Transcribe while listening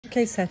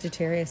Okay,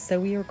 Sagittarius,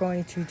 so we are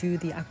going to do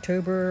the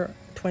October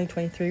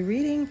 2023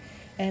 reading,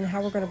 and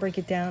how we're going to break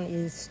it down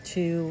is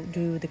to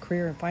do the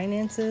career and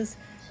finances,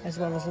 as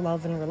well as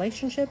love and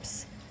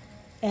relationships.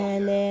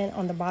 And then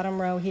on the bottom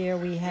row here,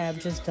 we have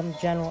just some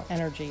general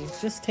energy.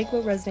 Just take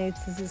what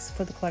resonates. This is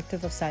for the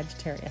collective of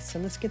Sagittarius. So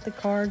let's get the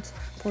cards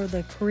for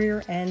the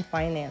career and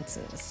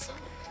finances.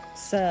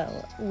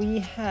 So we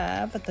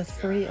have the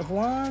Three of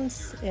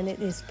Wands, and it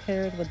is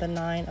paired with the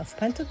Nine of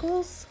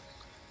Pentacles.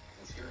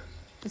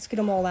 Let's get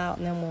them all out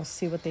and then we'll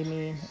see what they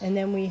mean. And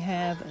then we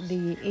have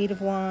the Eight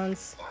of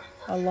Wands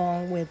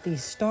along with the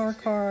Star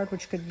card,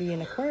 which could be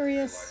an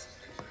Aquarius.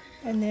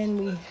 And then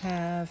we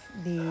have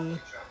the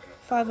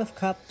Five of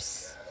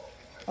Cups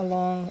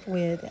along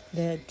with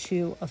the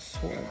Two of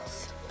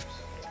Swords.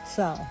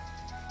 So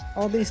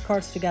all these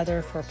cards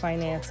together for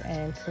finance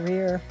and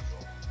career.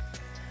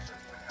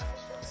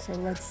 So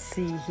let's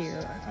see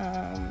here.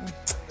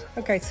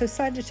 Okay, so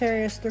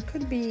Sagittarius, there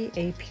could be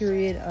a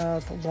period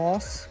of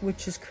loss,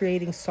 which is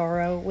creating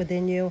sorrow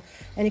within you.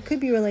 And it could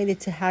be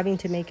related to having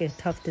to make a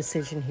tough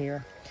decision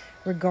here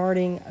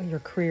regarding your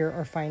career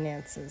or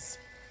finances.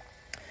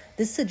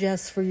 This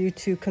suggests for you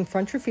to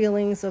confront your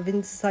feelings of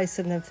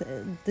indecisiveness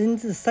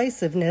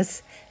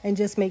and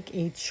just make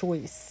a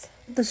choice.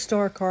 The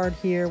Star card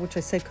here, which I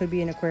said could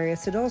be an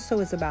Aquarius, it also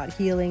is about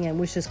healing and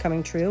wishes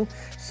coming true.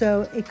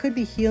 So it could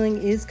be healing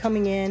is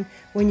coming in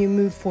when you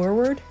move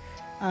forward.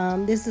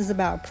 This is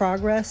about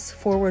progress,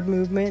 forward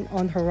movement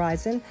on the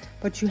horizon,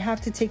 but you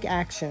have to take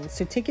action.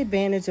 So take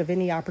advantage of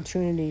any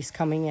opportunities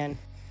coming in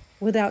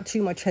without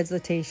too much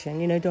hesitation.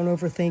 Don't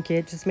overthink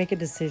it. Just make a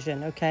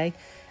decision, okay?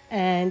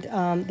 And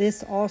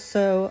this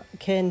also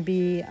can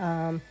be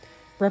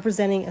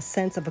representing a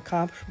sense of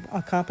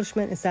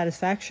accomplishment and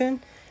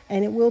satisfaction,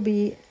 and it will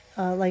be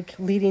like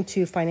leading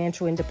to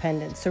financial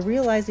independence. So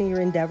realizing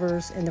your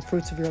endeavors and the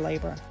fruits of your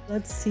labor.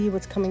 Let's see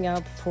what's coming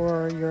up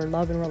for your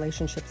love and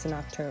relationships in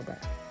October.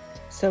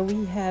 So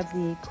we have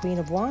the Queen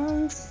of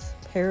Wands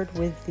paired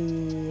with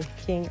the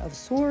King of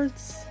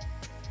Swords.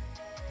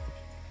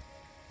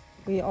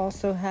 We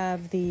also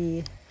have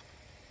the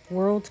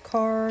World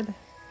card,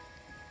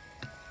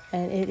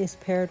 and it is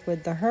paired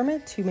with the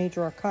Hermit, two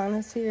major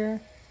arcanas here.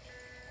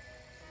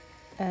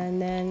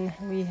 And then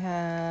we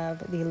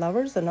have the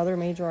Lovers, another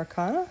major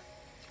arcana,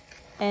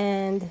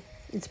 and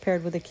it's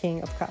paired with the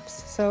King of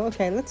Cups. So,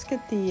 okay, let's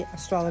get the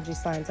astrology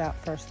signs out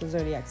first, the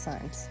zodiac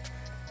signs.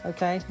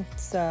 Okay,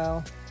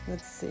 so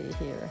let's see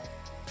here.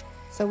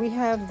 So we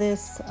have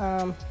this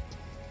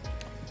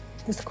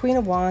Queen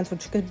of Wands,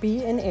 which could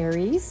be in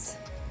Aries.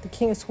 The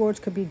King of Swords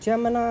could be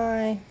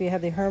Gemini. We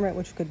have the Hermit,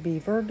 which could be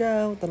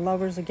Virgo. The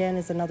Lovers, again,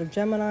 is another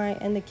Gemini.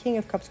 And the King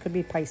of Cups could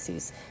be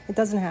Pisces. It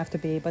doesn't have to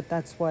be, but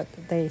that's what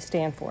they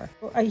stand for.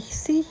 I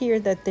see here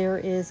that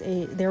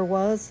there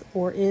was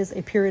or is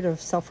a period of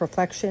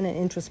self-reflection and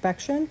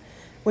introspection,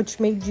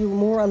 which made you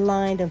more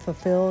aligned and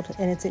fulfilled.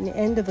 And it's an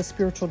end of a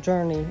spiritual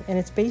journey, and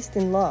it's based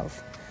in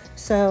love.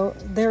 So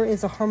there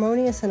is a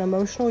harmonious and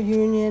emotional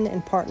union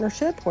and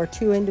partnership where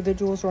two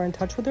individuals are in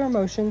touch with their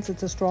emotions.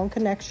 It's a strong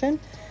connection.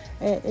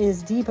 It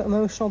is deep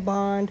emotional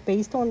bond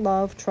based on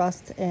love,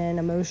 trust, and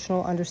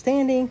emotional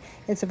understanding.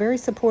 It's a very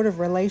supportive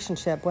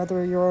relationship,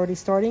 whether you're already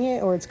starting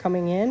it or it's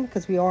coming in,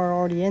 because we are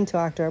already into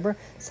October,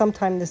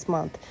 sometime this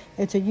month.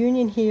 It's a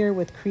union here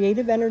with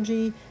creative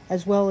energy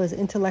as well as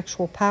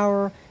intellectual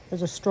power.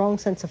 There's a strong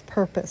sense of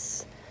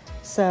purpose.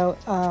 So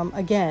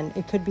again,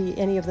 it could be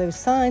any of those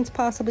signs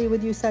possibly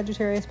with you,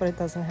 Sagittarius, but it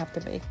doesn't have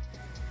to be.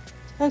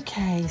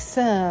 Okay,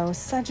 so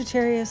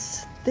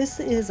Sagittarius, this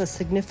is a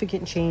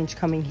significant change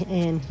coming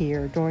in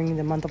here during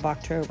the month of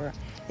October.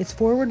 It's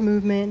forward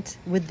movement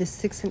with the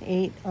 6 and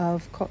 8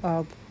 of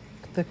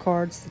the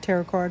cards, the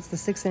tarot cards. The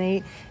 6 and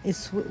 8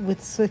 is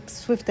with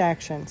swift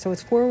action. So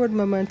it's forward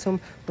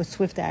momentum with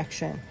swift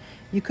action.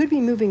 You could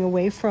be moving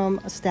away from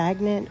a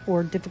stagnant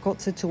or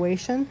difficult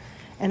situation.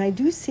 And I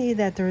do see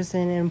that there's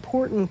an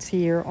importance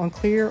here on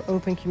clear,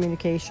 open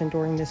communication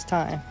during this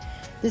time.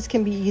 This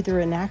can be either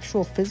an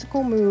actual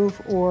physical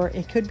move, or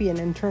it could be an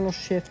internal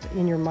shift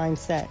in your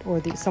mindset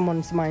or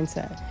someone's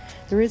mindset.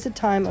 There is a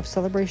time of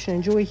celebration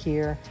and joy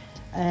here,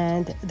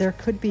 and there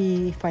could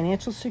be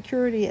financial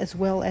security as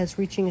well as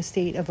reaching a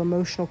state of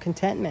emotional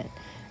contentment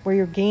where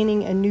you're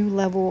gaining a new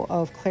level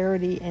of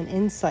clarity and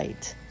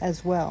insight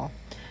as well.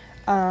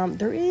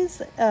 There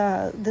is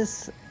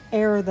this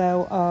air,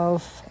 though,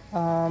 of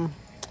an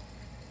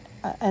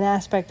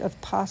aspect of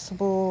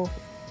possible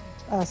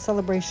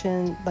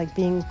celebration, like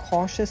being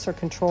cautious or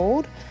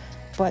controlled,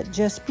 but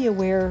just be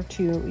aware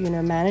to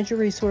manage your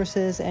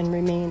resources and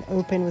remain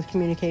open with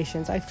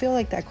communications. I feel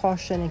like that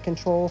caution and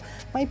control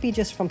might be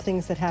just from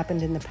things that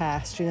happened in the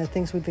past,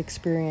 things we've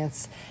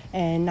experienced,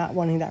 and not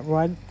wanting that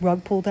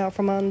rug pulled out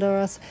from under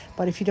us.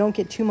 But if you don't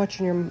get too much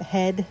in your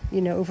head,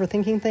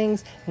 overthinking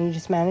things, and you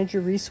just manage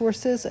your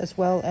resources as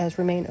well as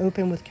remain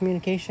open with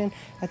communication,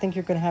 I think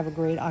you're going to have a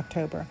great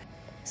October.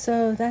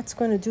 So that's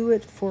going to do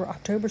it for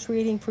October's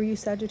reading for you,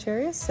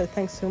 Sagittarius. So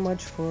thanks so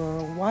much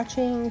for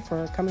watching,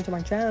 for coming to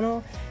my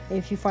channel.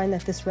 If you find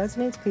that this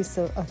resonates, please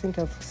think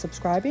of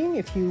subscribing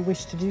if you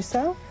wish to do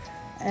so.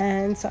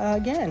 And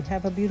again,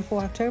 have a beautiful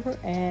October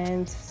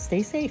and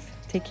stay safe.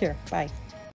 Take care. Bye.